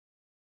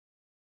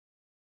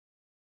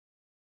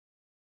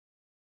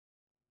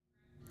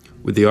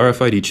With the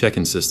RFID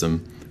check-in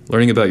system,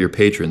 learning about your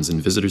patrons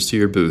and visitors to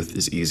your booth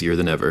is easier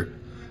than ever.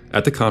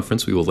 At the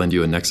conference, we will lend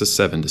you a Nexus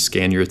 7 to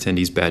scan your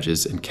attendees'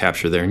 badges and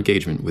capture their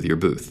engagement with your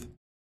booth.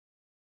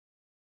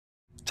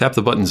 Tap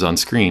the buttons on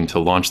screen to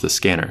launch the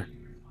scanner.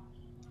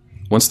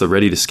 Once the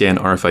Ready to Scan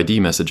RFID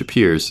message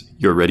appears,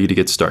 you're ready to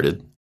get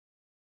started.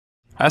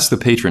 Ask the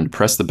patron to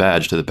press the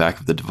badge to the back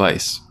of the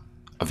device.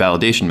 A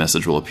validation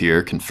message will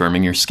appear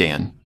confirming your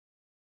scan.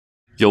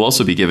 You'll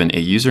also be given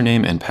a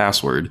username and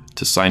password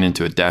to sign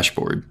into a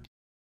dashboard.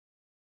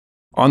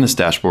 On this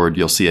dashboard,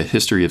 you'll see a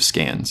history of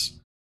scans.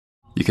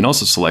 You can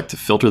also select to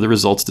filter the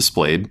results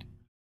displayed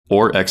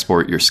or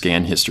export your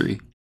scan history.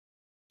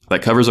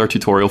 That covers our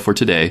tutorial for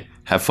today.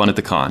 Have fun at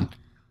the con.